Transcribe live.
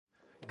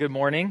Good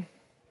morning.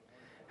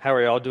 How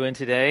are you all doing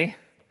today?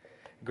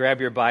 Grab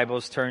your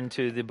Bibles, turn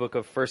to the book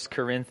of 1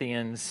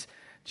 Corinthians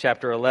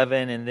chapter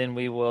 11, and then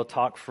we will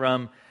talk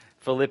from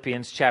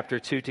Philippians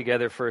chapter 2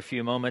 together for a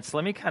few moments.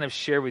 Let me kind of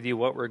share with you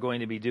what we're going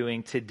to be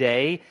doing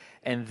today,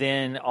 and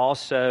then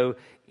also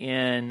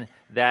in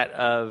that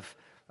of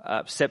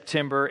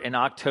September and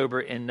October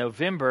and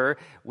November,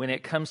 when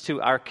it comes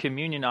to our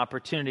communion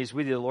opportunities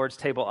with you, the Lord's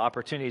table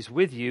opportunities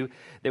with you,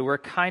 that we're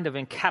kind of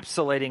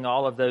encapsulating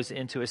all of those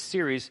into a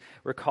series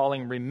we're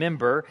calling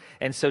Remember.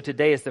 And so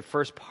today is the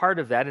first part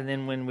of that. And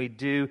then when we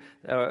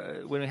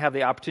have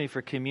the opportunity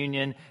for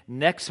communion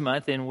next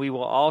month, then we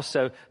will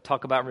also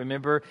talk about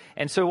Remember.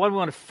 And so what we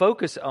want to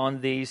focus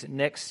on these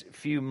next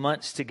few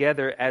months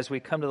together as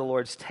we come to the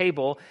Lord's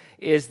table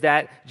is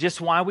that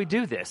just why we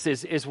do this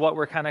is what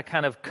we're kind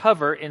of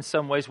cover in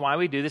some ways why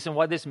we do this and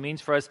what this means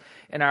for us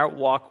in our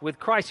walk with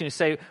Christ. And you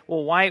say,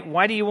 well,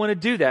 why do you want to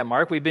do that,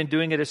 Mark? We've been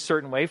doing it a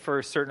certain way for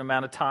a certain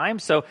amount of time.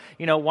 So,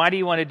 why do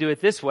you want to do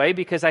it this way?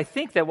 Because I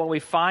think that what we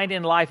find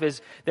in life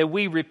is that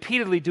we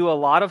repeatedly do a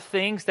lot of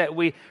things that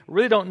we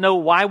really don't know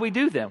why we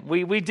do them.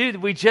 We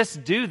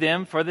just do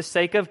them for the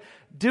sake of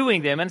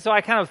doing them. And so I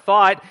kind of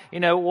thought,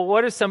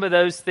 what are some of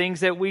those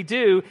things that we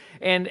do?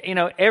 And,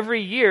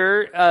 every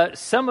year,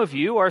 some of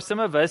you or some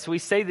of us, we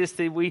say this,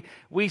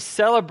 we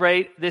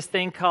celebrate this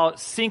thing called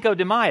Cinco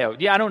de Mayo.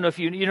 Yeah, I don't know if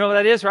you know what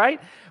that is, right?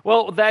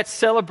 Well, that's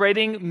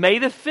celebrating May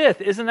the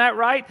 5th, isn't that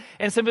right?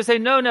 And some people say,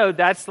 no,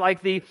 that's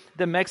like the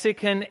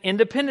Mexican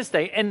Independence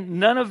Day. And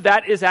none of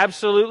that is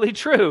absolutely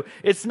true.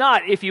 It's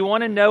not. If you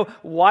want to know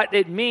what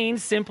it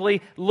means,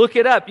 simply look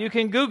it up. You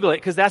can Google it,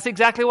 because that's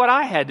exactly what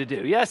I had to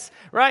do. Yes,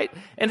 right?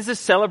 And it's a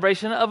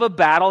celebration of a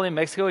battle in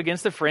Mexico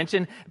against the French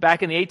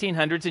back in the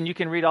 1800s, and you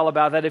can read all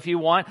about that if you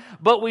want.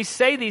 But we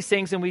say these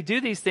things and we do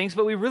these things,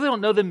 but we really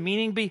don't know the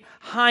meaning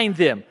behind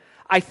them.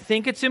 I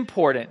think it's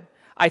important.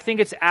 I think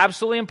it's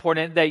absolutely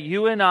important that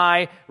you and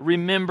I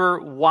remember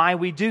why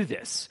we do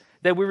this.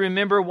 That we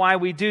remember why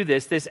we do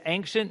this. This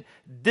ancient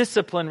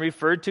discipline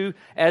referred to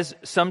as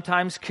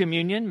sometimes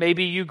communion.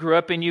 Maybe you grew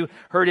up and you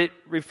heard it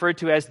referred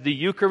to as the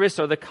Eucharist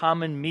or the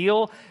common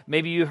meal.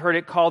 Maybe you heard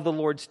it called the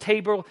Lord's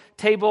table,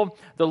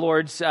 the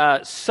Lord's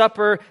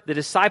Supper, the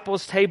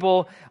disciples'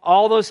 table,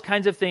 all those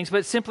kinds of things.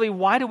 But simply,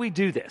 why do we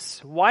do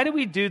this? Why do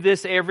we do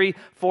this every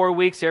 4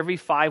 weeks, every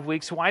 5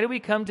 weeks? Why do we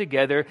come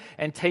together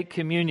and take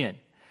communion?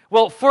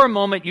 Well, for a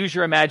moment, use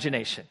your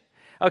imagination.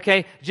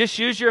 Okay, just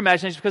use your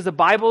imagination, because the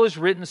Bible is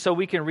written so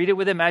we can read it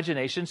with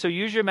imagination. So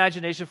use your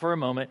imagination for a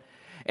moment.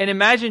 And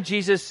imagine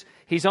Jesus,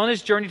 he's on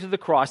his journey to the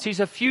cross. He's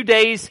a few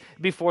days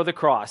before the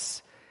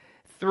cross.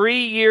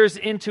 3 years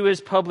into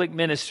his public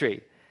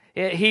ministry.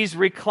 He's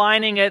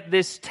reclining at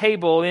this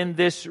table in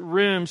this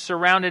room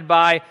surrounded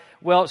by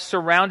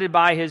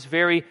his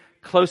very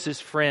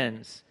closest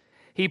friends.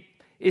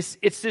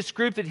 It's this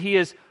group that he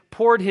has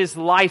poured his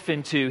life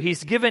into.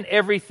 He's given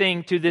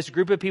everything to this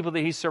group of people that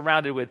he's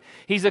surrounded with.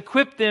 He's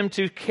equipped them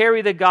to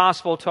carry the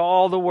gospel to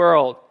all the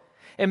world.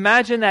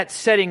 Imagine that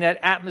setting, that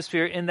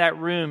atmosphere in that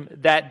room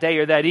that day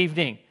or that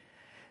evening.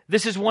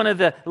 This is one of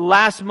the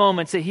last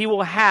moments that he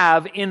will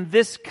have in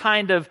this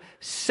kind of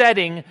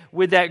setting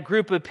with that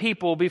group of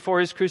people before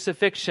his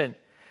crucifixion.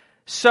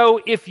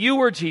 So if you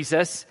were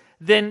Jesus,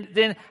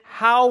 then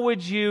how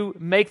would you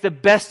make the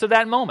best of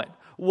that moment?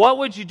 What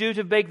would you do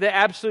to make the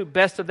absolute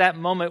best of that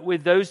moment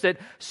with those that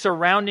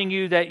surrounding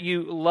you that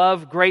you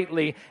love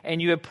greatly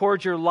and you have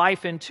poured your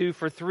life into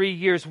for 3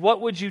 years?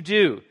 What would you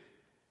do?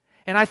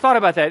 And I thought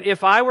about that.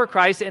 If I were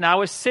Christ and I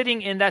was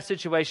sitting in that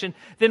situation,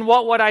 then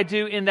what would I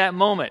do in that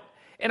moment?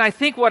 And I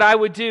think what I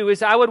would do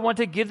is I would want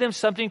to give them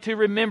something to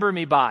remember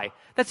me by.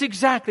 That's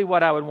exactly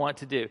what I would want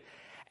to do.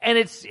 And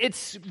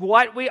it's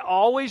what we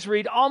always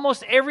read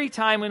almost every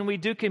time when we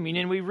do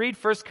communion. We read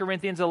 1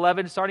 Corinthians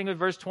 11, starting with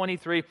verse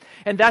 23,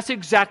 and that's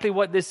exactly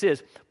what this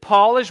is.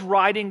 Paul is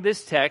writing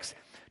this text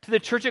to the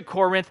church at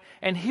Corinth,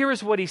 and here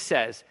is what he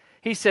says.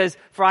 He says,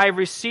 "For I have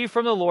received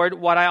from the Lord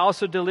what I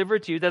also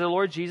delivered to you, that the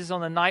Lord Jesus, on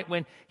the night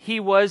when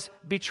he was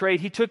betrayed,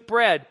 he took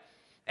bread.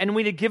 And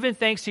when he had given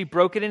thanks, he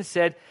broke it and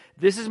said,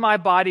 'This is my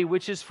body,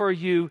 which is for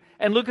you.'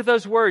 And look at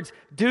those words.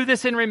 'Do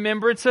this in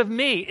remembrance of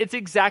me.'" It's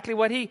exactly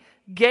what he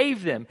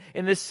gave them.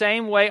 In the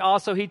same way,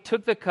 also, he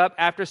took the cup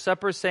after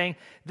supper, saying,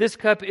 "This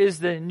cup is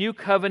the new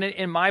covenant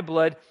in my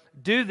blood.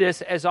 Do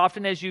this as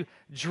often as you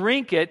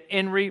drink it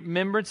in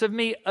remembrance of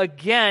me."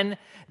 Again,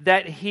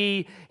 that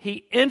he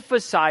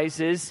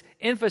emphasizes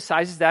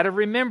that of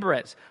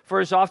remembrance. "For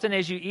as often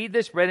as you eat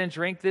this bread and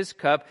drink this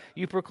cup,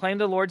 you proclaim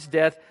the Lord's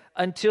death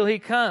until he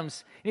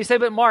comes." And you say,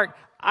 "But Mark,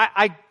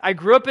 I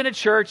grew up in a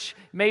church,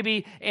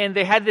 maybe, and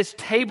they had this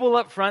table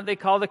up front they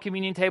call the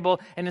communion table,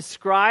 and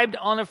inscribed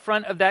on the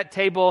front of that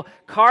table,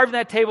 carved in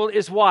that table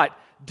is what?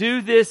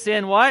 Do this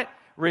in what?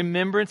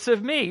 Remembrance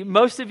of me."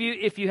 Most of you,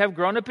 if you have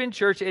grown up in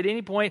church at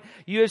any point,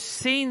 you have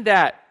seen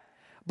that.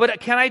 But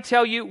can I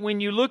tell you, when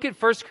you look at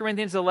 1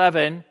 Corinthians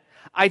 11,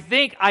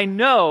 I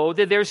know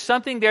that there's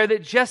something there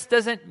that just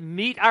doesn't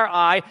meet our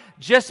eye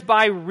just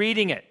by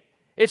reading it.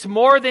 It's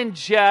more than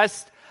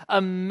just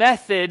a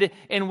method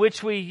in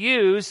which we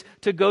use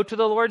to go to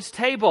the Lord's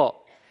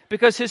table.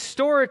 Because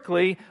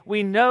historically,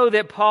 we know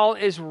that Paul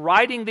is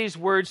writing these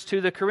words to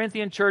the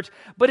Corinthian church,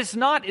 but it's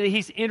not that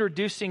he's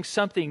introducing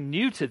something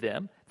new to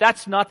them.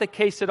 That's not the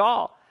case at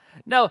all.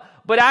 No,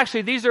 but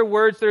actually these are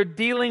words that are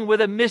dealing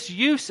with a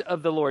misuse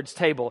of the Lord's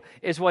table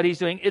is what he's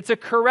doing. It's a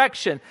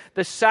correction.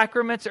 The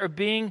sacraments are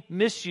being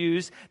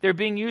misused. They're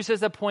being used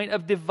as a point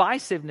of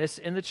divisiveness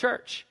in the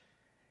church.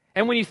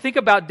 And when you think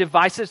about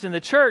divisiveness in the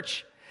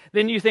church,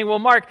 then you think, well,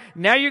 Mark,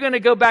 now you're going to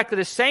go back to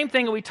the same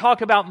thing that we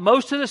talked about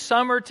most of the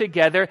summer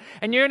together,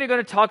 and you're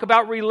going to talk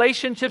about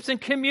relationships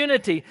and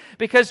community.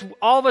 Because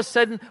all of a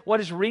sudden, what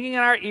is ringing in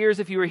our ears,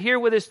 if you were here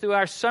with us through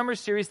our summer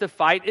series, The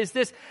Fight, is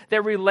this,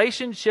 that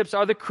relationships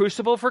are the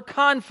crucible for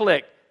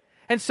conflict.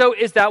 And so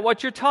is that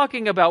what you're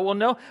talking about? Well,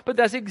 no, but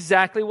that's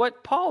exactly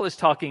what Paul is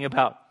talking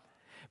about.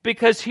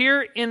 Because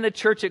here in the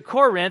church at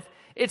Corinth,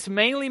 it's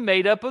mainly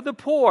made up of the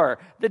poor,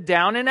 the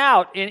down and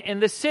out in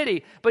the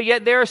city. But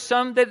yet there are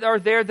some that are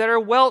there that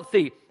are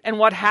wealthy. And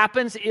what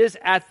happens is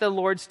at the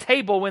Lord's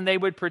table, when they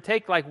would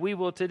partake like we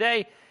will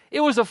today, it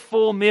was a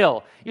full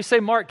meal. You say,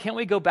 Mark, can't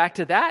we go back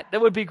to that?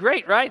 That would be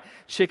great, right?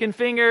 Chicken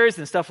fingers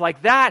and stuff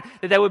like that.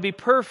 That would be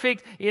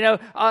perfect.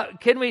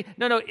 Can we?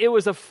 No, it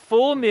was a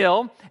full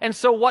meal. And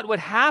so what would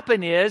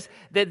happen is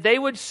that they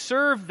would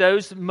serve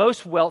those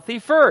most wealthy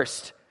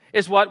first,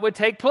 is what would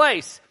take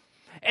place.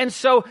 And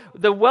so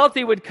the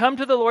wealthy would come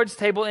to the Lord's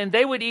table and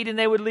they would eat and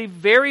they would leave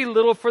very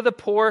little for the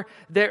poor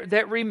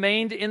that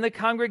remained in the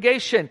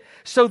congregation.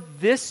 So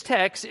this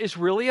text is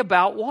really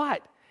about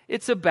what?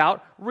 It's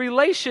about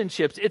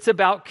relationships. It's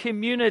about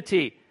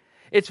community.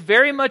 It's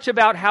very much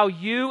about how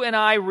you and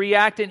I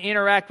react and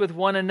interact with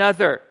one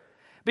another.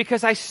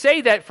 Because I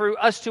say that for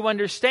us to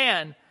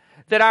understand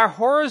that our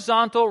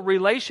horizontal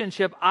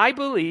relationship, I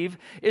believe,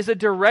 is a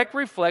direct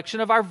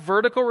reflection of our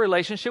vertical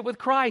relationship with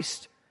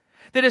Christ.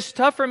 That it's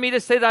tough for me to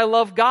say that I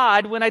love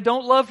God when I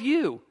don't love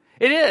you.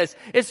 It is.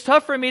 It's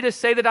tough for me to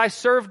say that I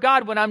serve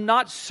God when I'm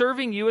not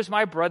serving you as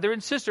my brother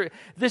and sister.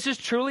 This is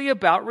truly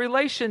about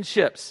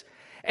relationships.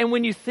 And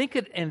when you think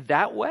it in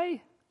that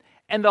way,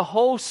 and the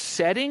whole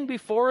setting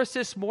before us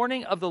this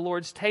morning of the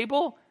Lord's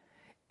table,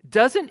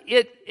 doesn't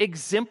it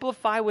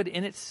exemplify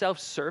within itself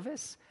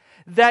service?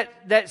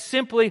 That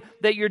simply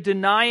that you're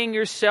denying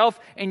yourself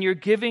and you're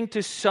giving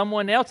to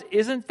someone else.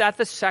 Isn't that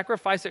the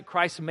sacrifice that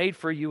Christ made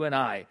for you and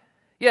I?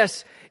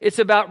 Yes, it's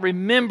about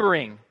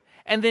remembering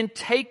and then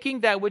taking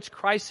that which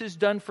Christ has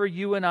done for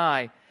you and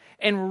I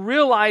and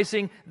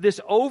realizing this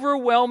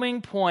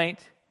overwhelming point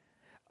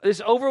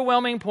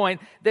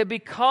that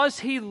because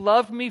He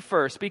loved me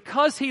first,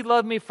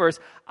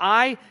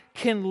 I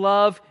can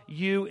love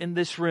you in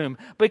this room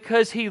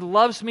because He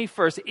loves me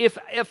first.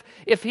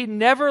 If He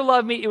never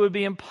loved me, it would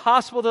be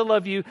impossible to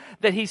love you,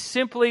 that He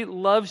simply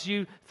loves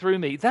you through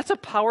me. That's a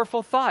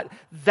powerful thought.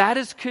 That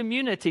is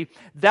community.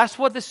 That's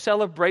what the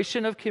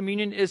celebration of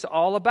communion is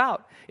all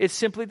about. It's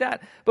simply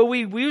that. But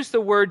we use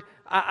the word,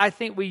 I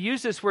think we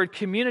use this word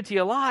community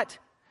a lot.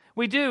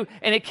 We do,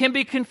 and it can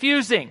be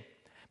confusing.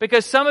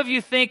 Because some of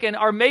you think,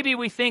 or maybe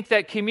we think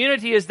that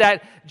community is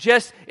that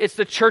it's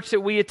the church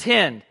that we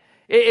attend.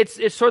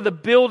 It's sort of the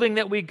building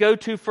that we go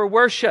to for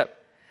worship.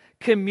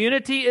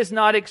 Community is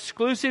not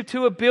exclusive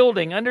to a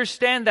building.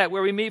 Understand that,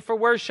 where we meet for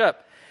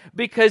worship.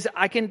 Because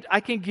I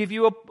can give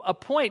you a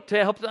point to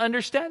help to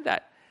understand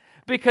that.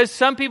 Because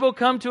some people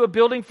come to a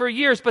building for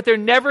years, but they're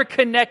never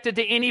connected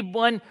to any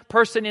one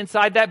person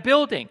inside that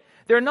building.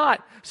 They're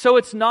not. So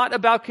it's not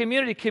about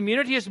community.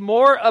 Community is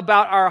more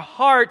about our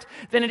heart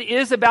than it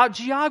is about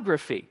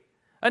geography.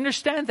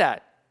 Understand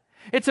that.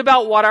 It's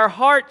about what our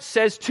heart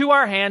says to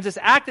our hands, it's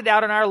acted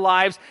out in our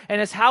lives,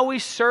 and it's how we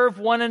serve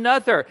one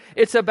another.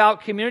 It's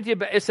about community,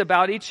 but it's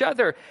about each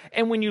other.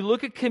 And when you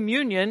look at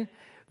communion,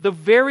 the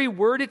very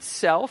word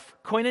itself,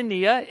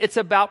 koinonia, it's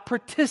about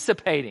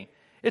participating.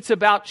 It's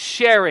about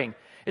sharing.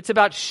 It's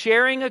about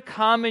sharing a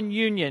common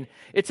union.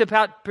 It's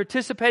about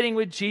participating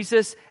with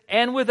Jesus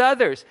and with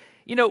others.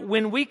 You know,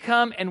 when we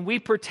come and we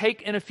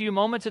partake in a few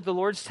moments at the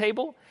Lord's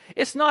table,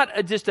 it's not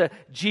just a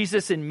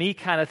Jesus and me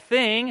kind of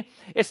thing.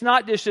 It's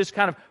not just this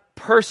kind of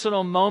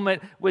personal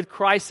moment with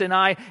Christ and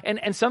I.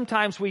 And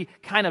sometimes we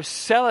kind of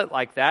sell it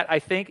like that, I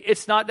think.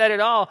 It's not that at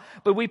all.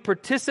 But we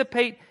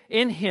participate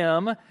in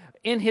Him,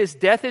 in His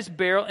death, His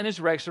burial, and His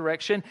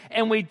resurrection.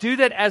 And we do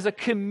that as a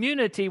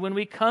community when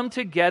we come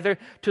together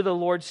to the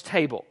Lord's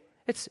table.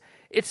 It's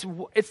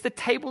the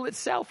table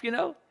itself, you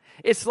know.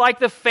 It's like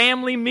the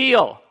family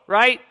meal,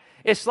 right?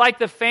 It's like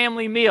the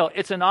family meal.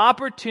 It's an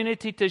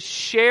opportunity to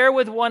share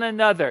with one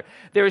another.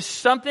 There's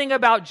something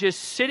about just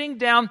sitting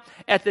down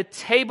at the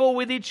table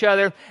with each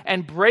other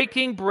and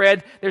breaking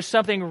bread. There's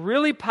something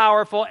really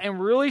powerful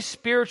and really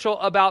spiritual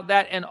about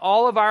that in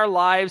all of our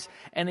lives.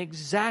 And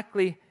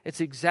it's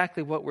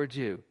exactly what we're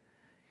due.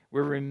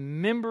 We're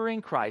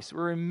remembering Christ.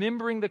 We're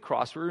remembering the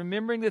cross. We're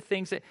remembering the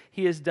things that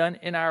He has done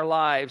in our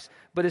lives.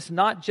 But it's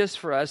not just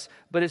for us,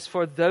 but it's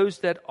for those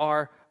that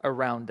are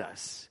around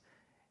us.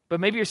 But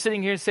maybe you're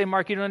sitting here and saying,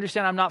 Mark, you don't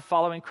understand. I'm not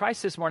following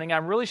Christ this morning.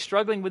 I'm really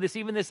struggling with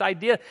this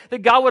idea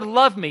that God would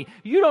love me.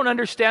 You don't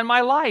understand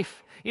my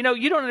life. You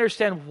don't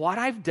understand what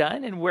I've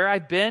done and where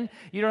I've been.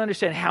 You don't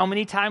understand how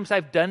many times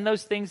I've done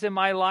those things in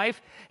my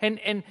life.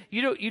 And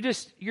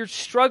you're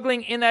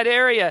struggling in that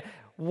area.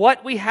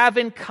 What we have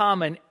in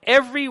common,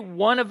 every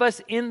one of us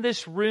in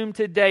this room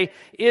today,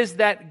 is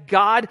that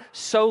God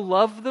so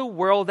loved the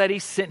world that He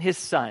sent His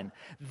Son.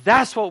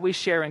 That's what we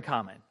share in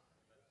common.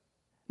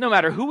 No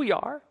matter who we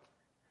are,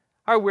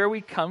 or where we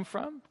come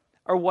from,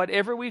 or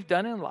whatever we've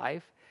done in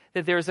life,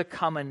 that there's a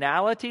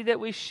commonality that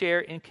we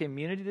share in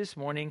community this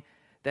morning,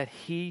 that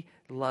He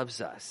loves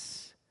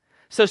us.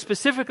 So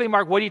specifically,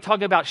 Mark, what are you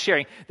talking about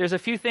sharing? There's a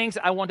few things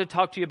I want to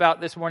talk to you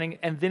about this morning,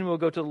 and then we'll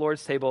go to the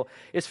Lord's table.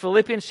 It's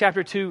Philippians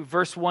chapter 2,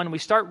 verse 1. We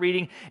start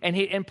reading,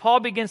 and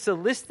Paul begins to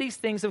list these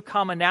things of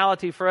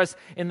commonality for us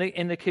in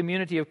the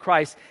community of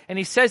Christ. And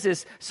he says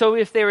this, so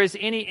if there is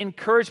any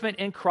encouragement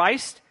in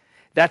Christ,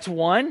 that's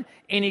one.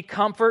 Any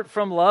comfort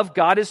from love.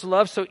 God is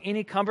love, so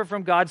any comfort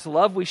from God's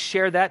love, we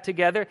share that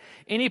together.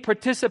 Any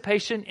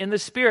participation in the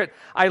Spirit.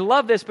 I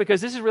love this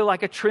because this is really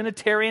like a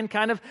Trinitarian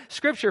kind of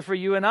scripture for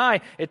you and I.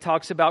 It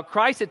talks about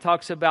Christ, it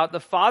talks about the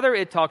Father,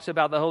 it talks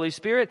about the Holy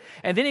Spirit,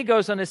 and then he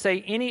goes on to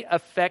say any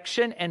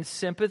affection and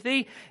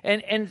sympathy.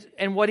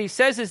 And what he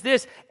says is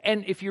this,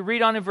 and if you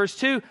read on in verse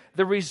 2,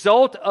 the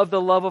result of the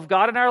love of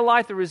God in our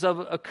life, the result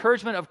of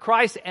encouragement of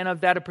Christ and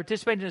of that of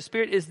participating in the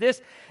Spirit is this,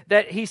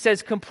 that he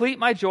says, complete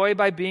my joy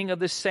by being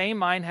of the same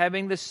mind,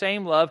 having the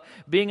same love,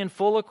 being in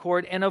full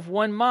accord and of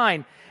one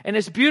mind. And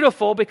it's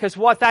beautiful because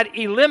what that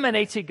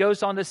eliminates, he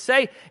goes on to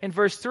say in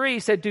verse 3, he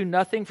said, do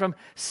nothing from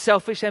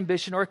selfish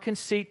ambition or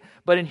conceit,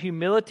 but in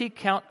humility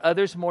count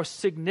others more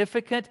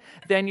significant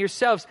than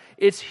yourselves.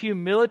 It's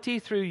humility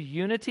through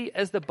unity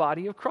as the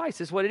body of Christ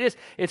is what it is.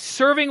 It's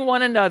serving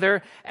one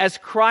another as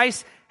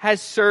Christ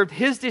has served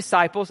His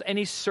disciples and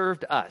He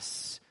served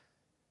us.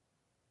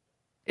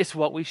 It's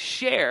what we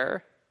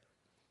share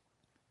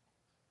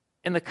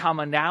in the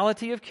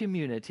commonality of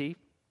community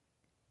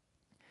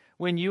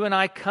when you and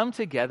I come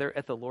together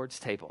at the Lord's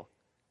table.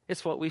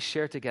 It's what we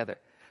share together.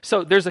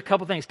 So there's a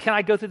couple things. Can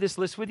I go through this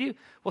list with you?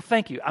 Well,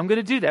 thank you. I'm going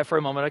to do that for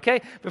a moment,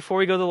 okay? Before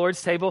we go to the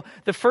Lord's table.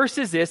 The first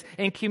is this.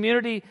 In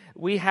community,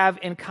 we have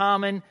in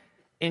common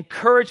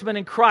encouragement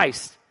in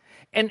Christ.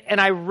 And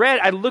I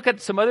look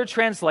at some other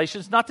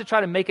translations, not to try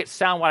to make it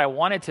sound what I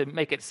wanted to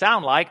make it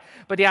sound like,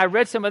 but I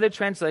read some other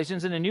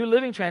translations. In the New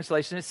Living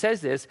Translation, it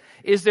says this,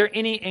 is there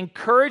any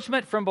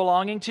encouragement from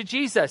belonging to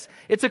Jesus?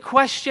 It's a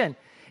question.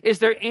 Is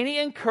there any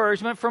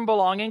encouragement from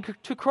belonging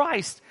to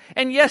Christ?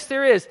 And yes,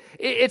 there is.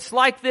 It's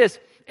like this.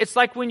 It's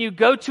like when you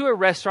go to a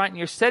restaurant and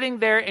you're sitting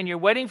there and you're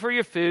waiting for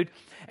your food,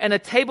 and a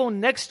table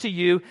next to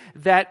you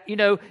that,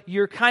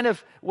 you're kind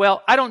of,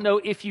 I don't know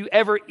if you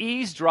ever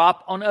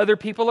eavesdrop on other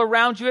people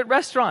around you at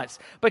restaurants.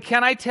 But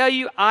can I tell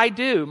you, I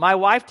do. My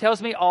wife tells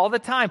me all the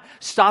time,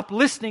 stop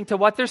listening to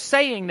what they're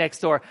saying next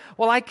door.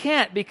 Well, I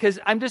can't because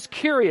I'm just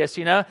curious,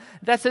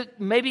 That's a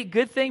maybe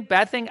good thing,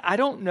 bad thing, I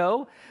don't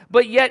know.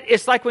 But yet,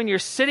 it's like when you're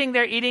sitting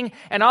there eating,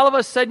 and all of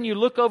a sudden you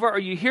look over or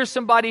you hear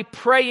somebody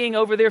praying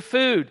over their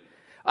food.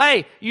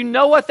 Hey, you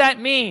know what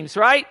that means,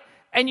 right?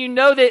 And you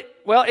know that,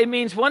 it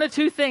means one of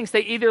two things.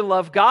 They either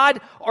love God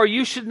or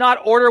you should not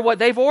order what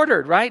they've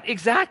ordered, right?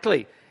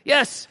 Exactly.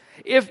 Yes.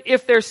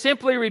 If they're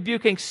simply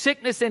rebuking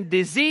sickness and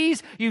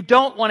disease, you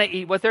don't want to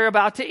eat what they're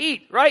about to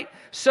eat, right?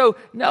 So,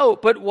 no,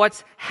 but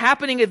what's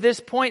happening at this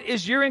point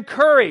is you're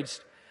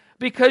encouraged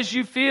because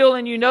you feel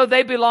and you know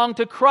they belong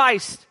to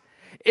Christ.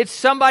 It's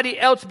somebody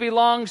else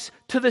belongs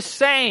to the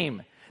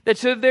same.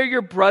 So they're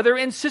your brother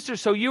and sister.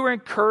 So you are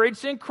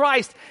encouraged in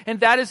Christ. And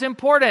that is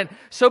important.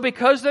 So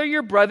because they're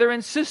your brother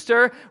and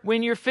sister,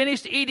 when you're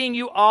finished eating,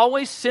 you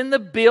always send the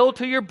bill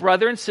to your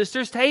brother and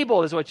sister's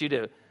table is what you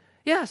do.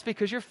 Yes,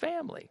 because you're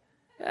family.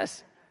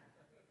 Yes.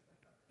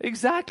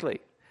 Exactly.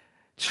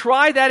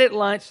 Try that at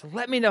lunch.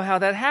 Let me know how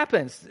that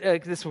happens.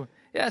 This one.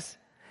 Yes.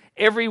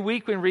 Every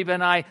week when Reba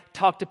and I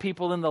talk to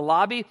people in the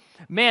lobby,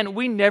 man,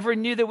 we never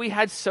knew that we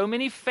had so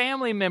many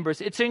family members.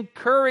 It's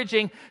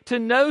encouraging to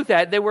know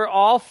that we're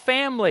all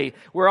family.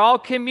 We're all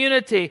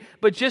community.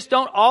 But just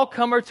don't all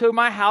come to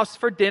my house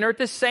for dinner at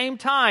the same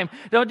time.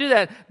 Don't do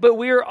that. But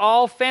we're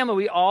all family.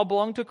 We all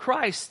belong to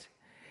Christ.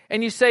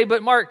 And you say,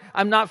 but Mark,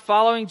 I'm not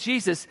following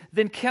Jesus.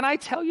 Then can I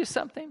tell you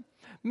something?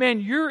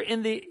 Man, you're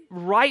in the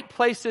right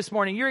place this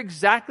morning. You're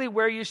exactly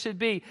where you should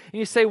be. And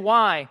you say,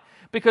 why?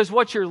 Because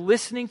what you're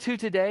listening to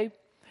today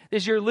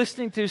is you're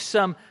listening to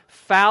some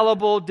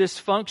fallible,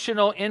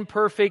 dysfunctional,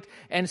 imperfect,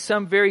 and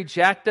some very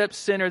jacked up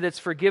sinner that's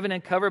forgiven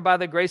and covered by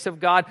the grace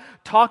of God,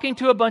 talking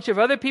to a bunch of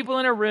other people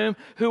in a room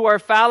who are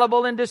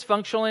fallible and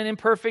dysfunctional and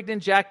imperfect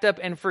and jacked up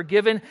and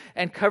forgiven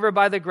and covered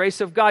by the grace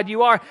of God.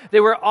 They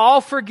were all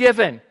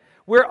forgiven.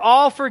 We're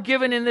all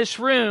forgiven in this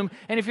room,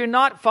 and if you're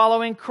not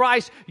following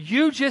Christ,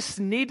 you just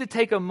need to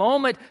take a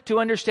moment to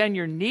understand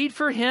your need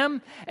for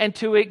Him and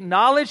to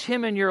acknowledge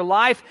Him in your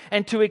life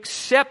and to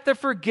accept the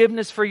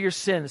forgiveness for your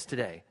sins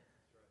today.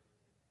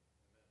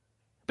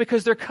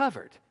 Because they're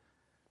covered.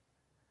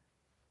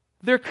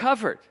 They're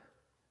covered.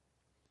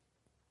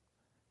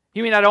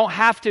 You mean I don't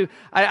have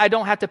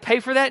to pay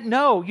for that?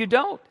 No, you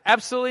don't.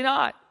 Absolutely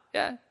not.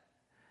 Yeah.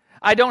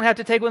 I don't have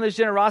to take one of those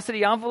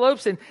generosity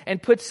envelopes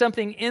and put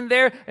something in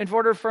there in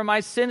order for my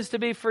sins to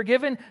be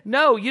forgiven.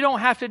 No, you don't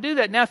have to do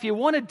that. Now, if you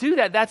want to do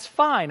that, that's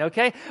fine,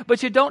 okay?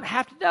 But you don't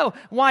have to. No.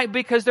 Why?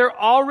 Because they're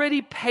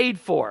already paid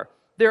for.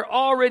 They're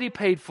already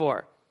paid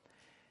for.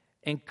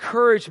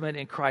 Encouragement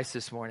in Christ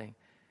this morning.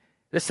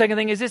 The second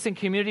thing is this: in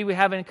community we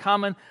have in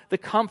common the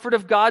comfort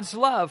of God's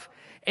love.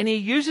 And he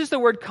uses the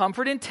word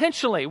comfort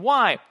intentionally.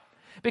 Why?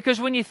 Because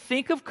when you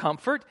think of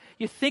comfort,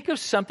 you think of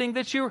something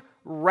that you're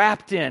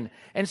wrapped in.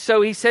 And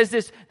so he says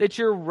this, that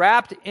you're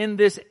wrapped in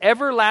this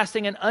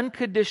everlasting and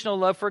unconditional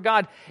love for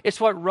God. It's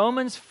what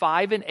Romans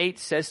 5 and 8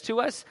 says to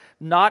us.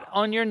 Not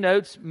on your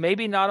notes,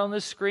 maybe not on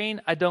the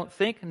screen, I don't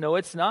think. No,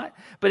 it's not.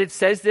 But it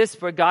says this: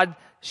 for God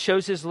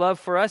shows his love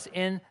for us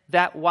in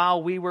that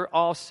while we were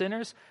all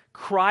sinners,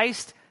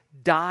 Christ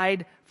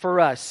died for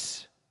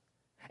us.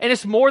 And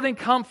it's more than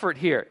comfort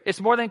here. It's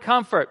more than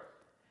comfort.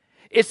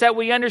 It's that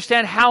we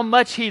understand how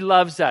much he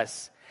loves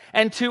us.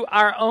 And to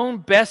our own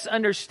best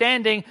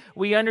understanding,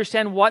 we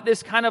understand what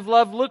this kind of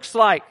love looks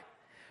like.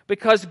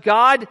 Because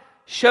God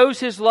shows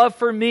his love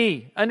for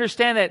me.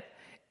 Understand that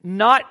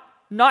not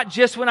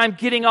just when I'm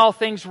getting all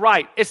things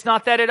right. It's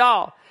not that at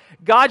all.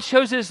 God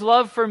shows his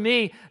love for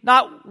me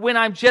not when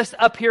I'm just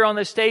up here on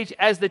the stage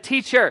as the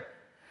teacher.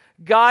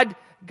 God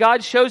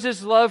shows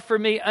his love for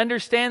me.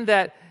 Understand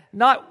that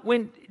not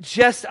when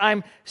just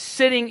I'm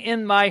sitting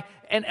in my,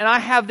 and I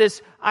have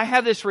this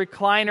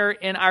recliner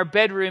in our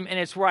bedroom, and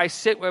it's where I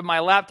sit with my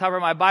laptop or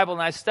my Bible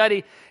and I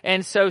study.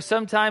 And so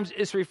sometimes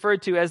it's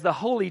referred to as the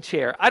holy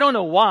chair. I don't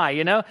know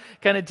why,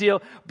 kind of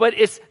deal. But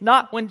it's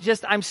not when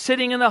just I'm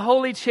sitting in the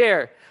holy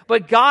chair.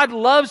 But God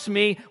loves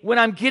me when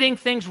I'm getting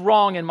things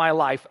wrong in my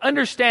life.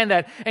 Understand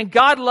that. And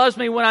God loves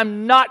me when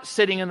I'm not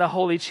sitting in the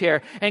holy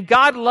chair. And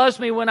God loves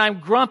me when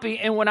I'm grumpy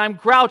and when I'm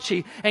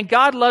grouchy. And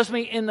God loves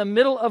me in the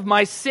middle of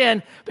my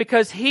sin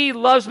because he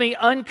loves me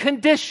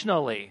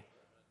unconditionally.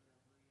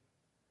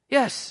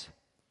 Yes.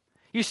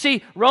 You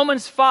see,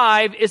 Romans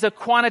 5 is a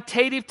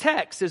quantitative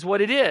text, is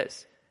what it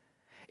is.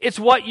 It's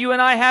what you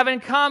and I have in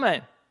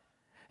common.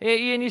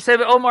 And you say,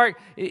 oh, Mark,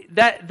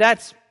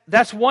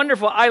 that's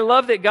wonderful. I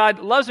love that God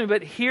loves me,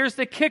 but here's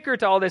the kicker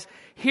to all this.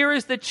 Here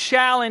is the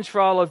challenge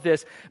for all of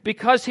this.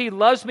 Because he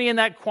loves me in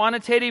that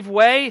quantitative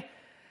way,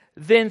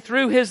 then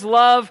through his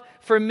love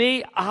for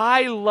me,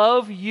 I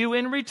love you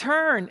in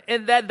return.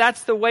 And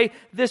that's the way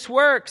this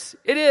works.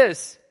 It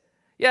is.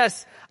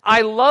 Yes,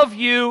 I love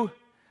you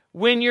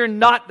when you're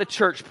not the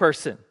church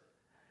person.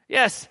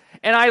 Yes,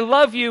 and I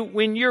love you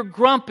when you're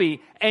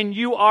grumpy and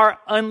you are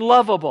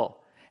unlovable.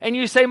 And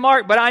you say,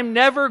 Mark, but I'm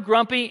never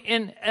grumpy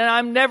and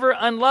I'm never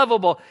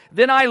unlovable.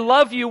 Then I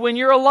love you when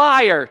you're a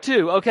liar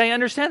too. Okay,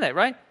 understand that,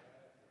 right?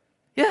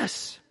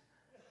 Yes,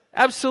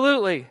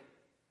 absolutely.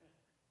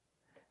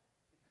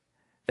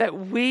 That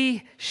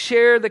we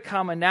share the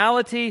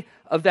commonality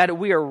of that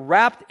we are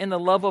wrapped in the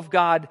love of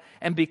God.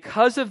 And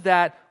because of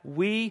that,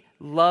 we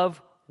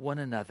love one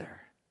another.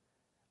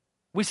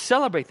 We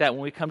celebrate that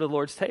when we come to the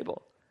Lord's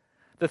table.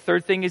 The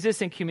third thing is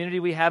this: in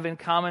community we have in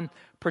common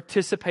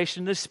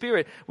participation in the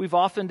Spirit. We've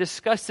often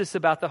discussed this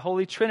about the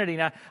Holy Trinity.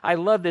 Now, I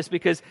love this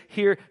because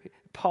here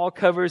Paul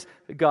covers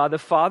God the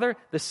Father,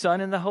 the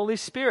Son, and the Holy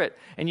Spirit.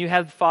 And you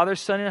have Father,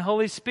 Son, and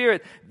Holy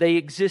Spirit. They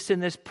exist in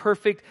this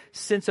perfect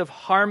sense of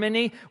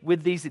harmony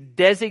with these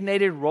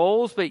designated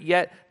roles, but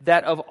yet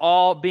that of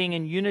all being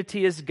in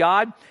unity as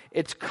God.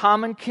 It's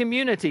common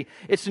community.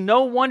 It's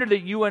no wonder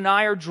that you and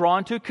I are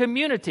drawn to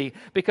community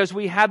because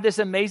we have this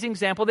amazing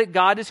example that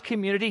God is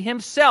community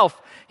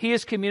himself. He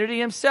is community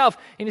himself.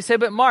 And you say,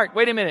 but Mark,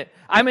 wait a minute.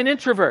 I'm an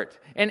introvert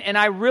and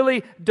I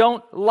really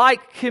don't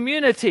like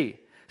community.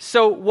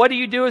 So what do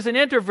you do as an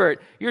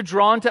introvert? You're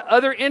drawn to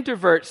other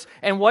introverts.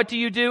 And what do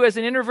you do as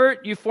an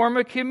introvert? You form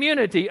a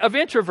community of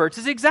introverts.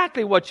 Is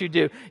exactly what you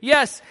do.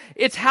 Yes,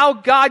 it's how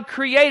God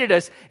created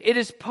us. It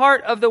is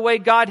part of the way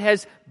God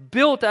has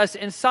built us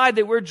inside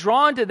that we're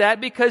drawn to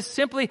that because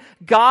simply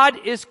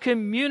God is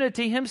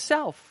community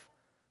himself.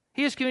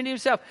 He is community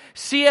himself.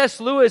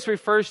 C.S. Lewis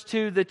refers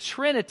to the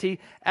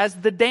Trinity as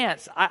the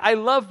dance. I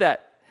love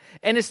that.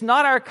 And it's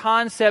not our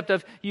concept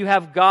of you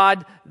have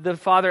God the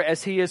Father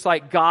as he is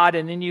like God,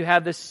 and then you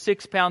have the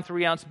 6-pound,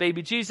 3-ounce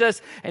baby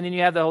Jesus, and then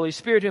you have the Holy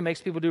Spirit who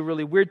makes people do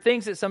really weird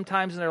things at some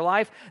times in their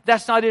life.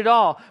 That's not it at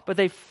all. But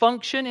they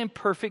function in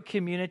perfect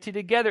community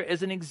together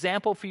as an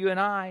example for you and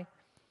I.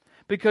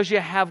 Because you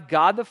have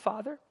God the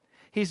Father,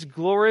 he's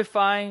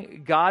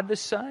glorifying God the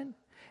Son,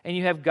 and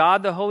you have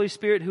God the Holy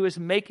Spirit who is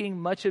making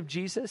much of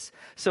Jesus.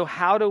 So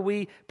how do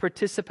we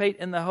participate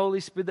in the Holy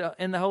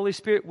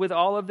Spirit with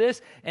all of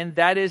this? And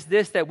that is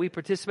this, that we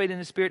participate in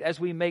the Spirit as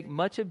we make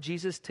much of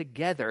Jesus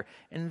together.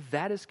 And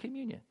that is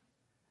communion.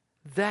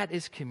 That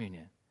is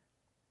communion.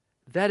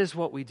 That is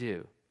what we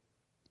do.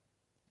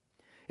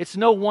 It's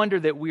no wonder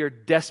that we are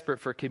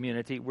desperate for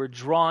community. We're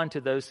drawn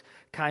to those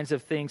kinds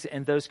of things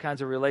and those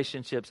kinds of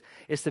relationships.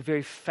 It's the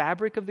very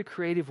fabric of the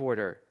creative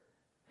order.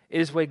 It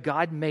is the way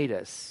God made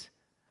us.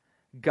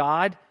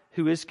 God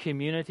who is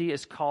community,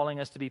 is calling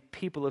us to be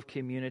people of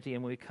community.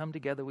 And when we come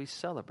together, we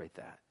celebrate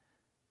that.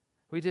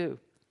 We do.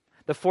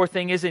 The fourth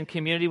thing is, in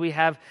community, we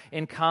have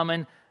in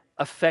common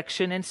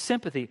affection and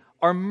sympathy,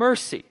 or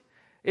mercy.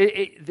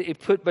 It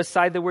put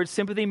beside the word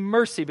sympathy,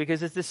 mercy,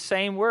 because it's the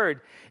same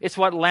word. It's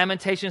what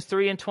Lamentations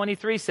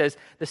 3:23 says.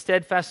 The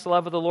steadfast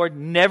love of the Lord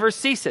never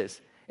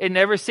ceases. It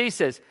never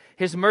ceases.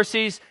 His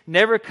mercies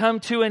never come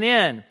to an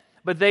end,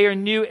 but they are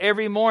new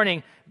every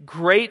morning.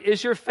 Great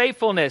is your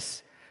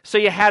faithfulness. So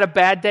you had a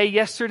bad day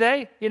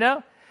yesterday,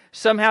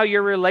 Somehow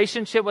your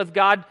relationship with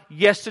God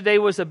yesterday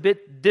was a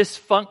bit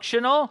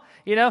dysfunctional.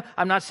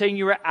 I'm not saying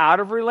you were out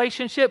of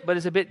relationship, but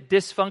it's a bit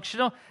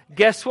dysfunctional.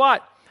 Guess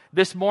what?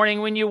 This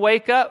morning when you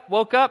woke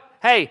up,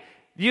 hey,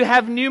 you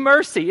have new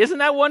mercy. Isn't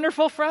that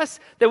wonderful for us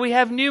that we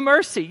have new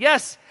mercy?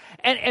 Yes.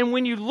 And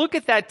when you look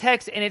at that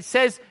text and it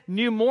says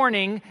new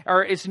morning,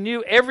 or it's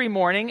new every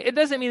morning, it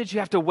doesn't mean that you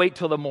have to wait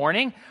till the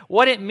morning.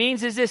 What it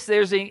means is this: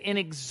 there's an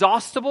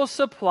inexhaustible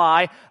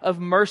supply of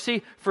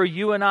mercy for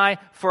you and I,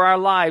 for our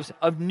lives,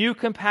 of new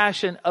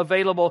compassion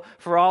available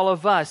for all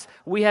of us.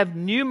 We have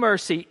new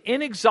mercy,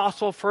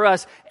 inexhaustible for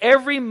us,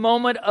 every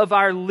moment of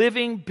our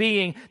living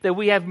being, that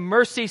we have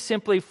mercy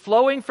simply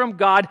flowing from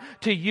God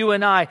to you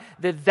and I.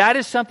 That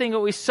is something that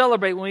we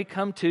celebrate when we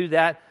come to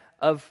that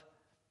of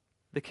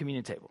the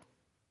communion table.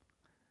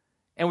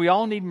 And we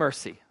all need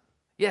mercy.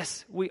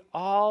 Yes, we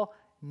all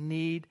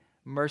need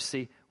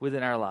mercy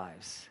within our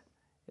lives.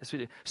 Yes, we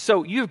do.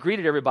 So you've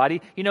greeted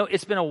everybody.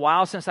 It's been a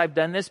while since I've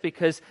done this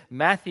because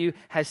Matthew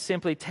has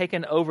simply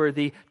taken over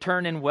the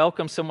turn and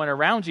welcome someone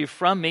around you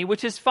from me,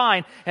 which is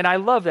fine. And I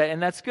love that,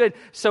 and that's good.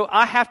 So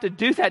I have to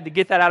do that to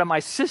get that out of my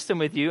system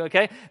with you,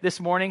 okay,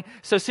 this morning.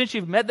 So since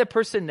you've met the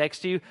person next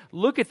to you,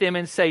 look at them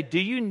and say, do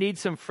you need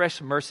some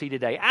fresh mercy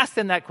today? Ask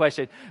them that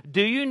question.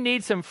 Do you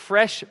need some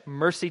fresh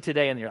mercy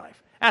today in your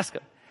life? Ask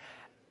them.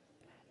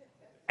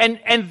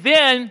 And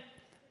then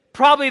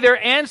probably their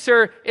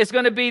answer is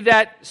going to be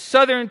that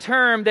southern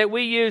term that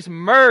we use,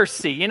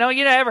 mercy. You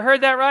ever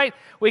heard that, right?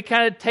 We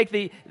kind of take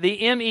the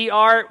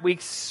M-E-R, we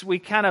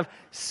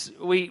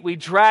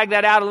drag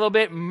that out a little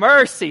bit,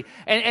 mercy.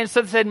 And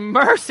so they said,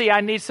 mercy, I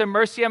need some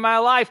mercy in my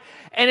life.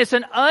 And it's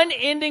an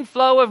unending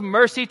flow of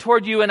mercy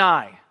toward you and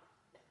I.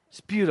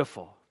 It's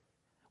beautiful.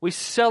 We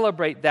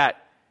celebrate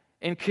that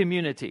in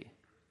community.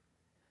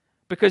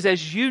 Because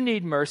as you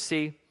need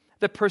mercy,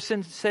 the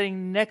person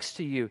sitting next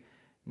to you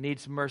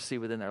needs mercy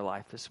within their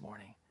life this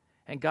morning.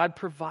 And God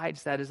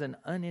provides that as an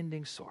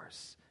unending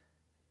source.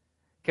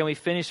 Can we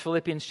finish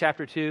Philippians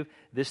chapter 2?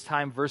 This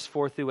time, verse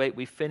 4 through 8,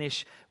 we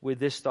finish with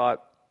this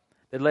thought,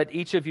 that let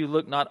each of you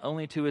look not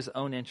only to his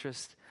own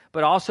interest,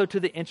 but also to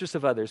the interest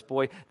of others.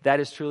 Boy, that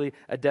is truly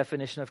a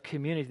definition of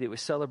community that we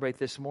celebrate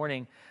this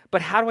morning.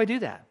 But how do I do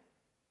that?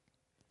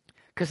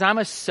 Because I'm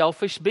a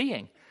selfish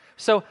being.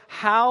 So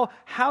how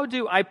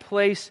do I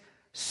place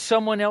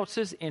someone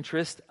else's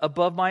interest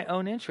above my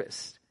own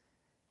interest?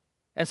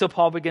 And so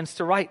Paul begins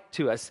to write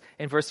to us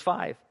in verse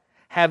 5.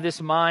 Have this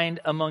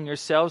mind among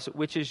yourselves,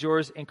 which is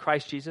yours in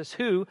Christ Jesus,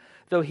 who,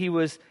 though he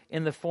was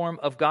in the form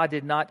of God,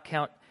 did not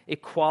count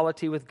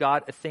equality with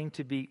God a thing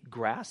to be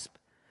grasped,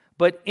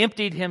 but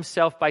emptied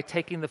himself by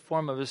taking the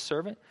form of a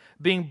servant,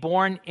 being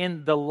born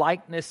in the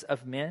likeness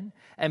of men,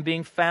 and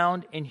being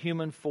found in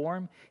human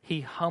form,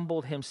 he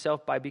humbled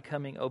himself by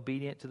becoming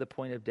obedient to the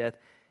point of death,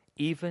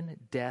 even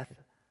death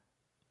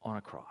on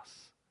a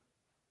cross.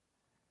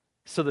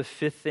 So the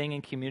fifth thing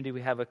in community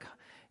we have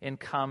in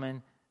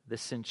common, the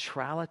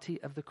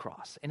centrality of the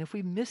cross. And if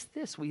we miss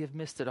this, we have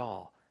missed it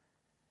all.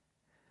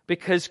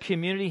 Because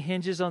community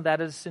hinges on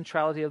that as the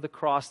centrality of the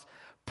cross.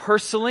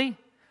 Personally,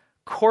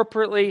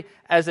 corporately,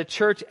 as a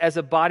church, as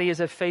a body, as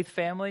a faith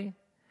family,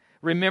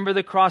 remember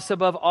the cross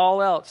above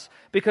all else.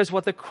 Because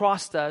what the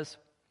cross does,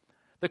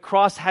 the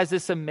cross has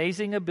this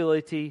amazing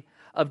ability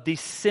of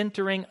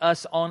decentering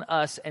us on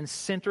us and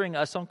centering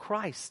us on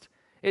Christ.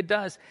 It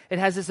does. It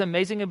has this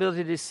amazing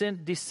ability to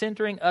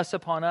decentering us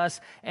upon us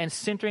and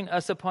centering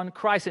us upon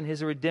Christ and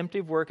his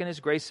redemptive work and his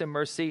grace and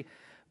mercy.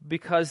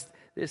 Because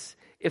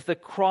if the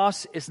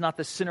cross is not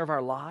the center of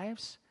our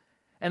lives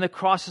and the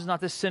cross is not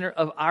the center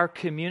of our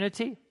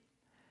community,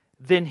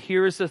 then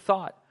here is the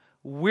thought.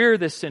 We're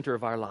the center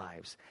of our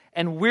lives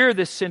and we're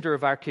the center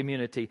of our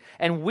community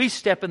and we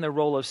step in the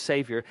role of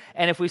Savior.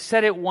 And if we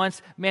said it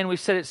once, man, we've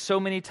said it so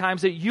many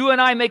times that you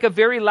and I make a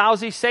very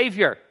lousy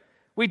Savior.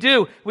 We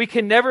do. We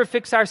can never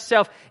fix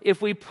ourselves.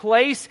 If we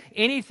place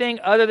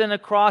anything other than the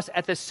cross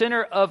at the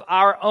center of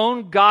our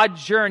own God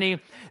journey,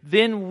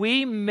 then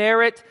we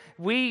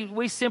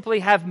simply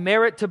have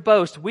merit to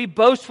boast. We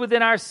boast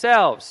within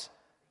ourselves.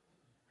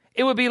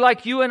 It would be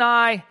like you and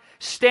I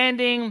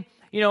standing,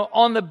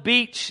 on the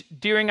beach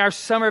during our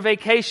summer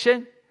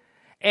vacation,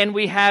 and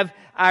we have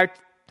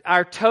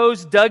our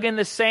toes dug in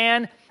the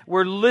sand.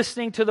 We're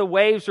listening to the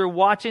waves. We're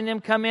watching them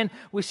come in.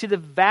 We see the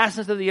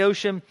vastness of the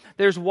ocean.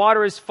 There's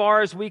water as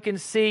far as we can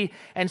see.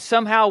 And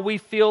somehow we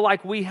feel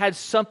like we had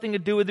something to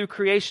do with the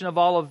creation of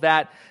all of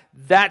that.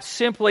 That's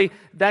simply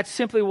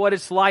what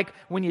it's like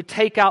when you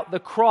take out the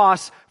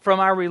cross from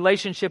our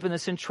relationship and the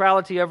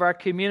centrality of our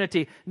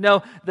community.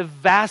 No, the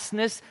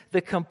vastness,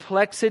 the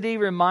complexity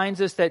reminds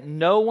us that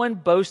no one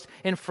boasts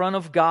in front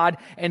of God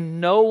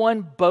and no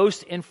one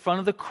boasts in front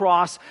of the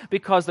cross,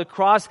 because the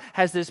cross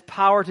has this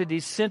power to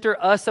decenter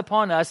us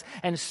upon us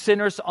and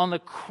sinners on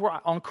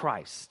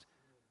Christ.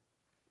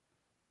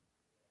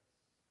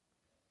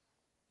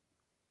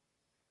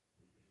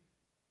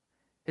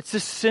 It's the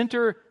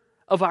center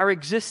of our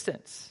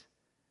existence.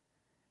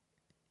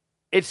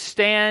 It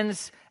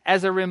stands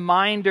as a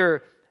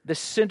reminder, the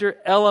center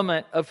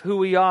element of who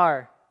we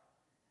are.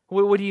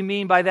 What do you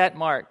mean by that,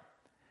 Mark?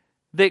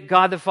 That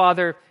God the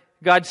Father,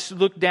 God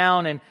looked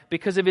down and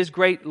because of His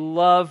great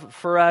love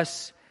for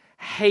us,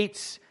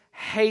 hates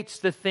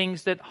the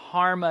things that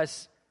harm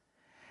us.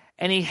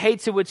 And He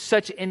hates it with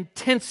such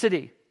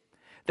intensity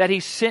that He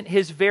sent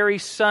His very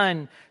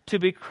Son to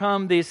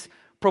become this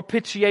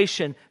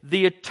propitiation,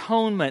 the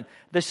atonement,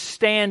 the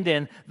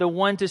stand-in, the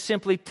one to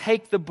simply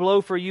take the blow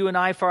for you and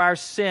I for our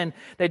sin,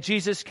 that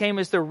Jesus came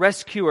as the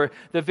rescuer,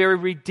 the very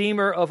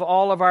redeemer of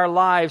all of our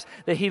lives,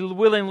 that He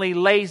willingly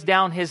lays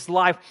down His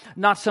life,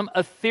 not some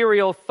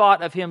ethereal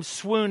thought of Him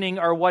swooning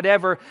or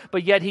whatever,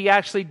 but yet He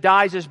actually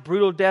dies His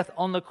brutal death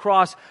on the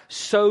cross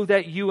so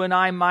that you and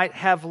I might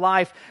have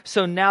life.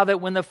 So now that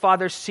when the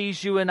Father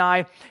sees you and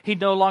I, He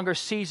no longer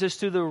sees us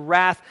through the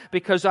wrath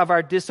because of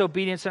our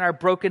disobedience and our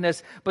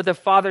brokenness, but the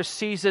Father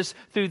sees us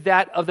through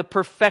that of the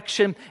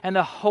perfection and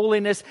the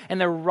holiness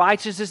and the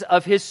righteousness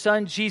of His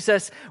Son,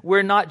 Jesus.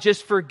 We're not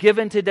just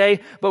forgiven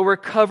today, but we're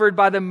covered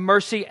by the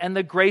mercy and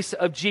the grace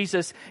of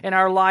Jesus in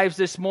our lives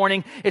this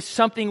morning. It's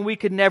something we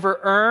could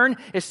never earn.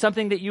 It's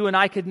something that you and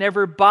I could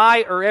never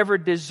buy or ever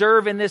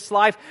deserve in this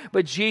life,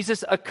 but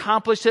Jesus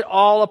accomplished it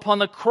all upon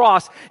the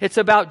cross. It's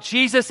about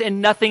Jesus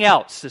and nothing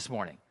else this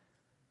morning.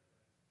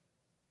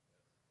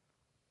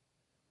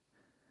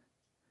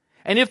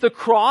 And if the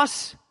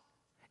cross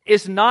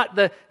is not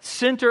the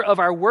center of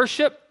our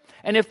worship,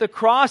 and if the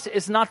cross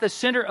is not the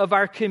center of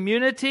our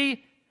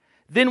community,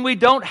 then we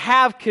don't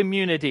have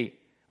community.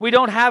 We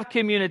don't have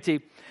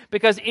community.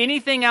 Because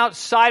anything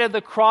outside of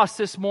the cross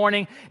this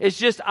morning is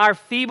just our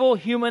feeble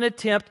human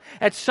attempt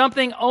at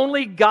something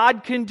only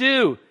God can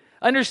do.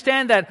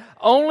 Understand that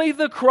only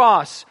the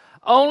cross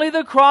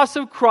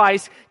of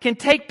Christ can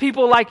take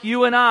people like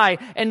you and I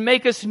and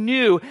make us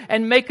new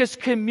and make us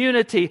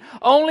community.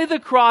 Only the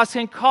cross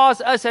can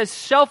cause us as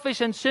selfish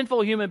and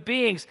sinful human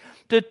beings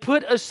to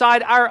put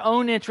aside our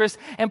own interests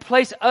and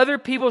place other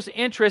people's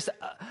interests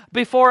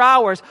before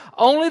ours.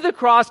 Only the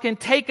cross can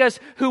take us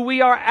who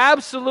we are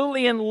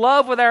absolutely in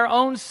love with our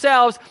own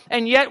selves,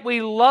 and yet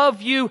we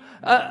love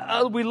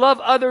we love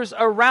others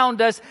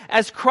around us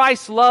as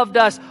Christ loved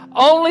us.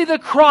 Only the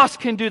cross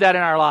can do that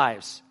in our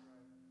lives.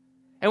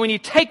 And when you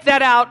take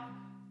that out,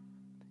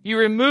 you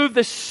remove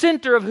the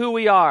center of who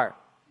we are.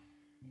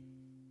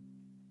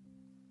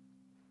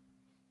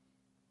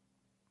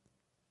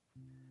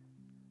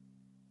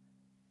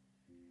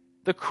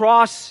 The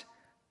cross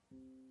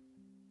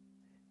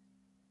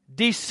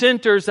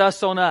decenters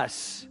us on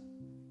us.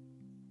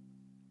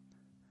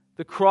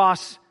 The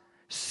cross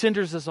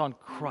centers us on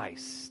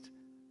Christ.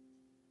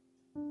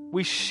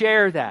 We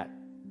share that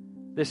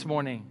this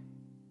morning.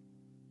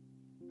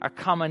 Our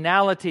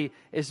commonality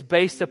is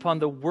based upon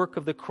the work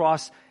of the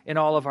cross in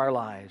all of our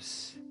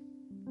lives.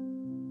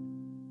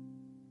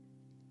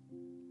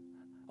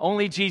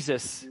 Only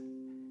Jesus,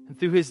 and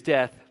through His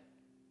death,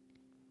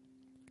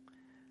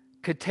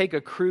 could take a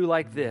crew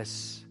like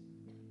this,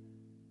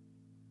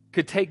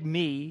 could take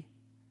me,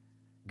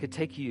 could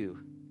take you,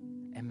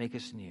 and make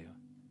us new.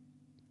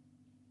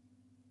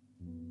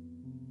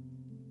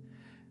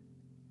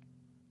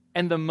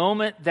 And the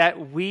moment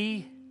that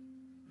we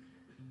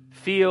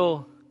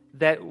feel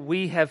that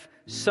we have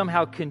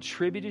somehow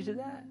contributed to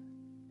that,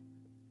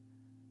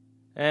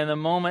 and the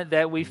moment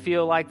that we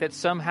feel like that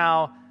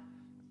somehow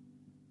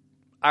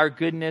our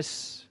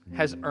goodness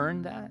has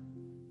earned that,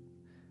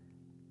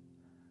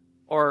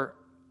 or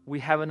we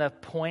have enough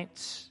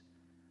points,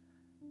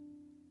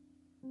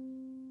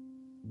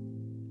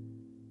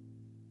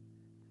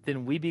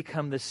 then we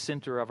become the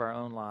center of our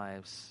own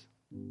lives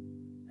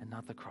and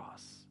not the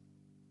cross.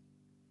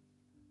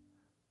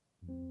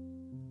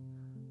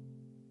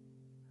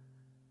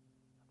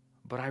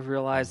 But I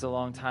realized a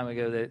long time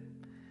ago that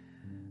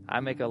I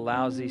make a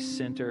lousy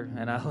center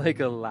and I make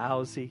a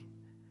lousy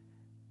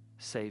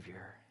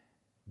Savior.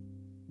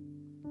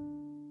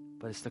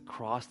 But it's the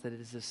cross that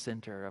is the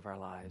center of our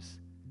lives.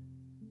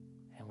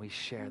 And we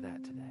share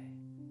that today.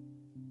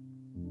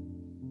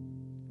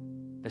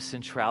 The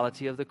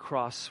centrality of the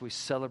cross we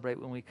celebrate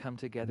when we come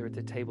together at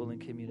the table in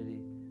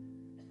community.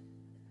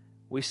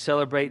 We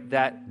celebrate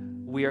that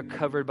we are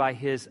covered by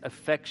His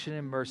affection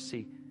and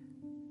mercy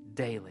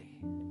daily.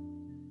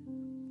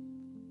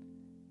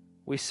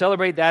 We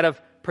celebrate that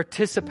of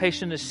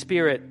participation in the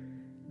Spirit,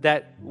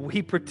 that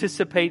we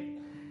participate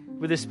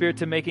with the Spirit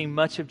to making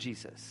much of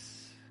Jesus.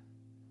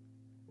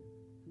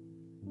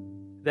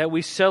 That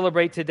we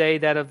celebrate today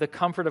that of the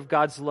comfort of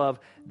God's love,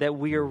 that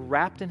we are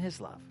wrapped in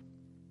His love.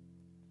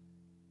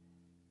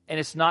 And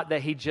it's not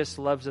that He just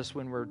loves us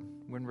when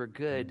we're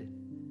good.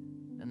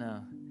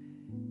 No.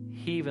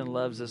 He even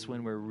loves us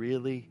when we're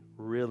really,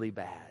 really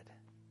bad.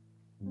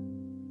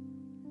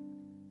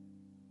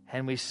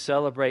 And we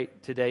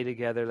celebrate today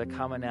together the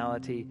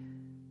commonality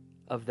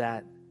of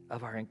that,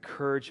 of our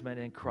encouragement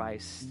in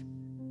Christ.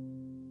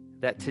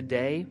 That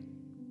today,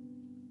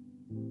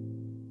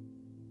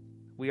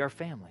 we are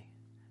family.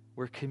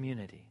 We're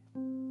community.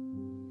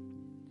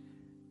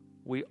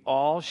 We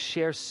all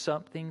share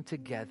something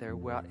together,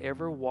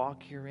 whatever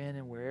walk you're in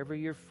and wherever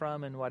you're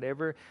from and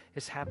whatever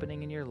is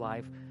happening in your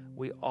life,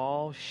 we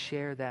all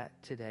share that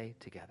today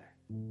together.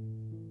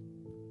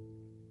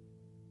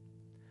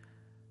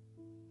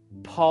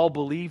 Paul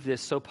believed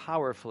this so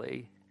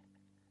powerfully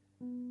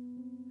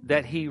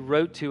that he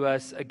wrote to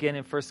us again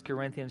in 1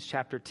 Corinthians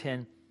chapter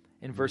 10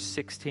 in verse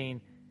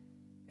 16.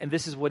 And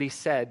this is what he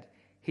said.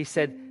 He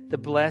said,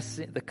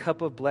 the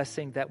cup of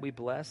blessing that we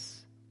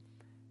bless,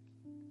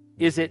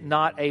 is it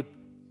not a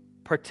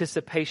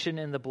participation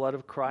in the blood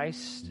of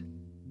Christ?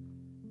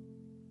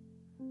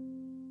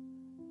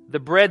 The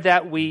bread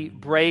that we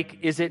break,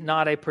 is it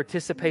not a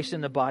participation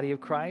in the body of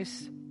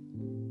Christ?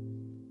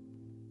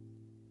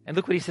 And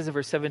look what he says in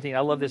verse 17. I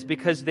love this.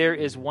 Because there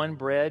is one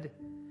bread,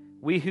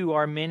 we who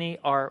are many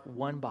are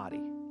one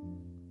body.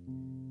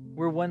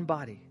 We're one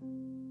body,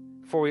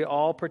 for we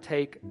all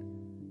partake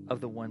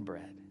of the one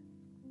bread.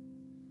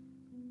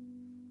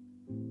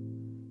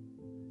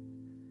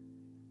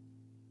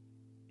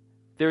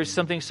 There is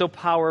something so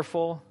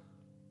powerful,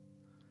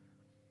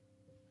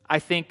 I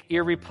think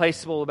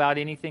irreplaceable about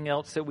anything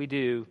else that we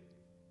do.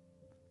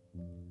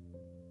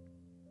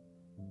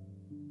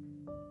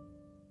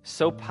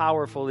 So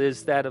powerful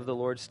is that of the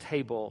Lord's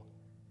table.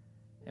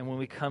 And when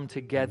we come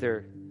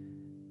together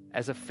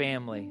as a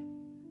family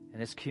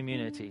and as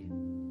community,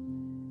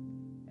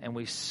 and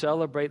we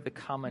celebrate the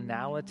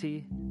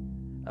commonality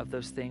of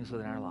those things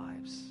within our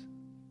lives.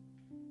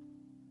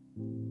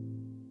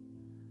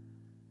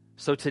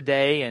 So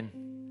today and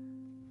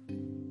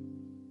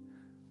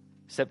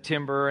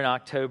September and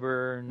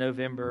October,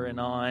 November and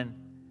on,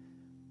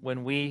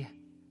 when we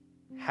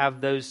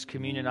have those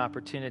communion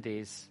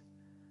opportunities,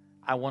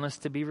 I want us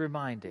to be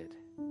reminded.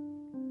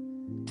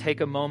 Take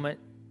a moment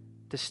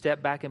to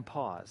step back and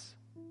pause.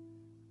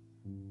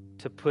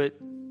 To put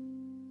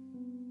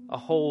a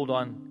hold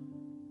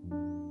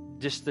on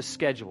just the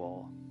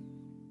schedule.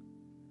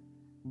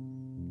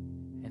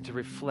 And to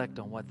reflect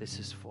on what this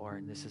is for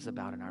and this is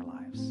about in our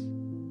lives.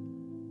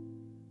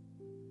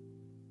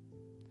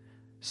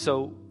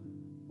 So,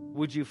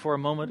 would you, for a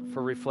moment,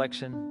 for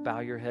reflection, bow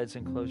your heads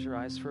and close your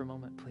eyes for a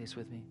moment, please,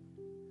 with me?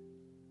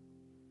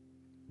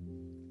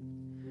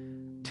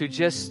 To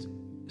just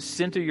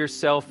center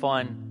yourself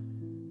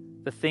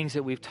on the things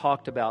that we've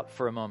talked about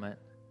for a moment,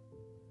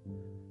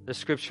 the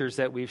scriptures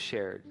that we've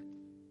shared.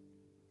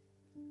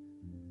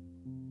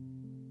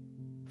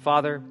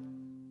 Father,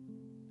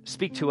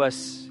 speak to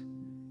us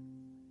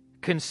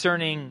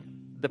concerning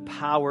the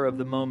power of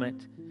the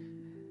moment,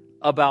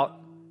 about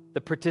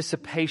the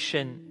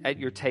participation at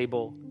your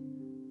table,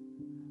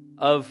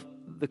 of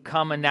the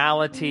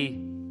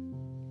commonality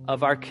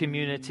of our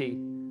community,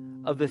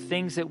 of the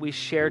things that we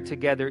share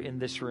together in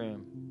this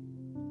room.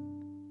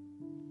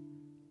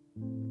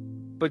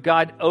 But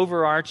God,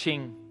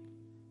 overarching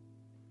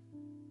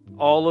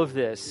all of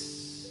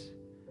this,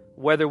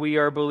 whether we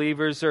are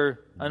believers or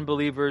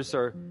unbelievers,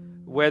 or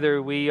whether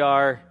we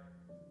are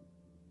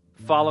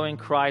following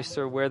Christ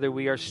or whether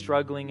we are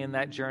struggling in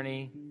that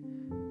journey,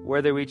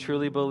 whether we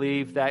truly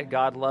believe that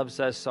God loves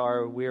us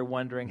or we're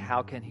wondering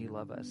how can He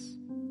love us.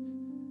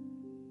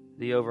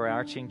 The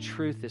overarching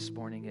truth this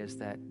morning is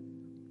that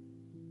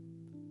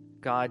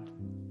God,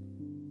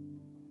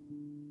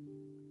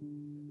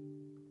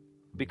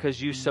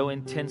 because you so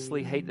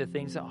intensely hate the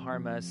things that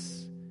harm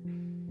us,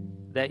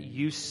 that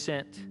you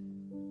sent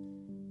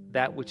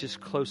that which is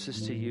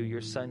closest to you,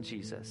 your Son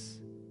Jesus,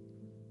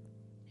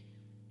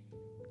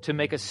 to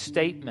make a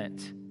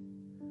statement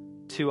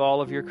to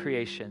all of your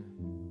creation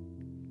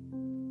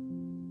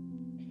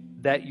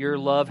that your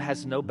love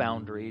has no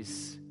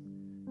boundaries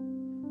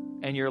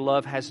and your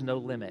love has no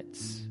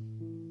limits.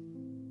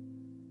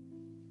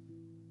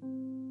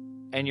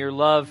 And your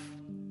love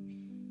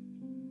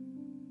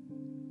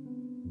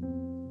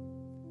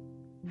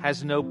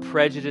has no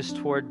prejudice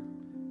toward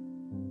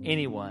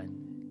anyone.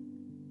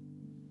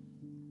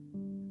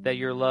 That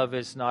your love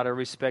is not a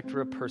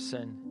respecter of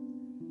person,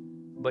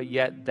 but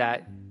yet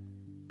that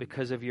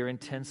because of your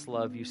intense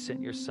love, you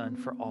sent your Son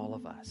for all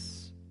of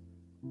us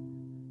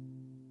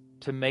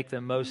to make the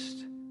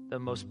most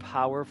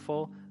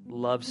powerful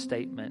love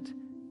statement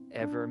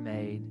ever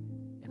made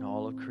in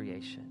all of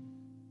creation.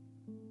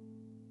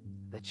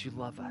 That you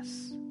love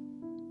us.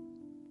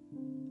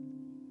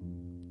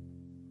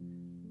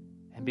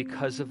 And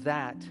because of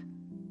that,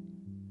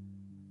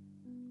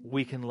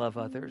 we can love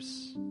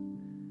others.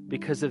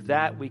 Because of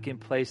that, we can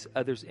place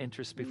others'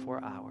 interests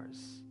before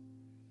ours.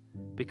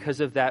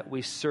 Because of that,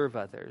 we serve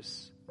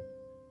others.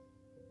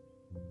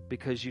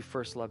 Because you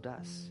first loved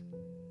us.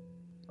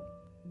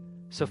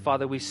 So,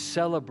 Father, we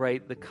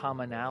celebrate the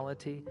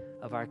commonality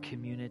of our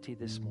community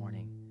this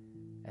morning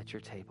at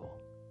your table.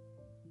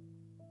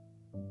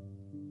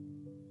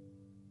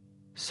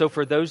 So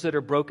for those that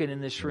are broken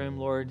in this room,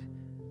 Lord,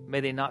 may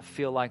they not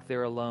feel like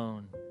they're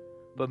alone,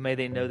 but may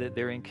they know that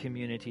they're in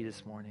community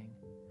this morning.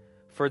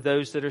 For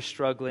those that are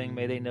struggling,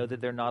 may they know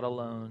that they're not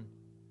alone,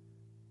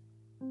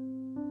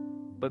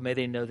 but may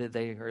they know that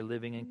they are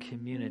living in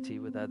community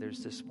with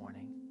others this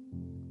morning.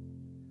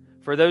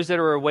 For those that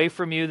are away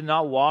from you,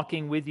 not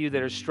walking with you,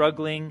 that are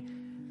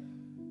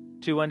struggling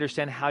to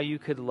understand how you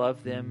could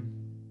love them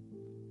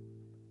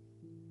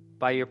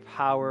by your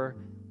power,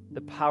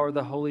 the power of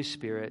the Holy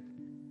Spirit,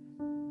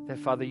 that,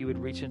 Father, you would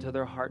reach into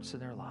their hearts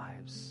and their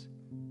lives,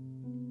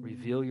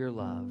 reveal your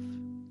love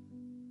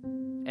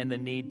and the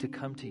need to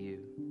come to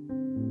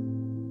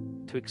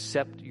you, to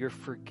accept your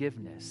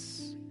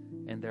forgiveness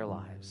in their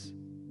lives,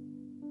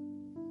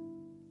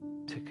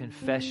 to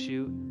confess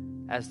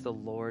you as the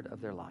Lord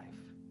of their life.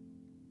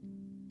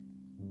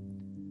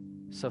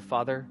 So,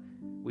 Father,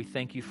 we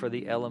thank you for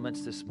the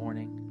elements this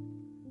morning.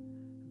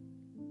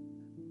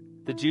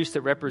 The juice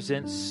that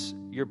represents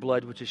your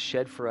blood, which is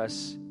shed for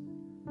us.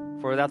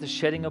 For without the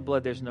shedding of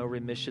blood, there's no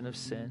remission of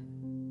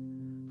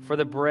sin. For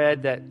the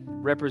bread that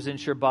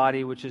represents your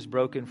body, which is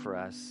broken for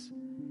us.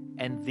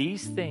 And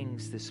these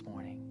things this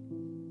morning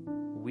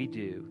we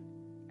do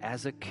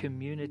as a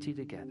community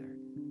together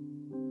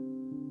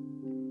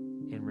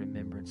in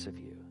remembrance of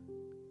you.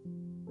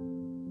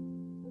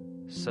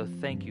 So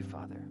thank you,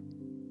 Father,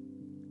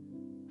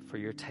 for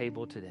your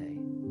table today,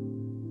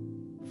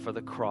 for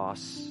the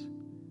cross,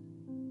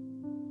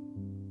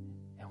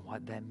 and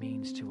what that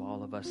means to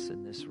all of us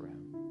in this room.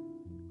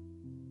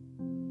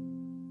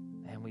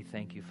 And we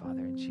thank you, Father,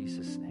 in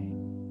Jesus'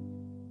 name.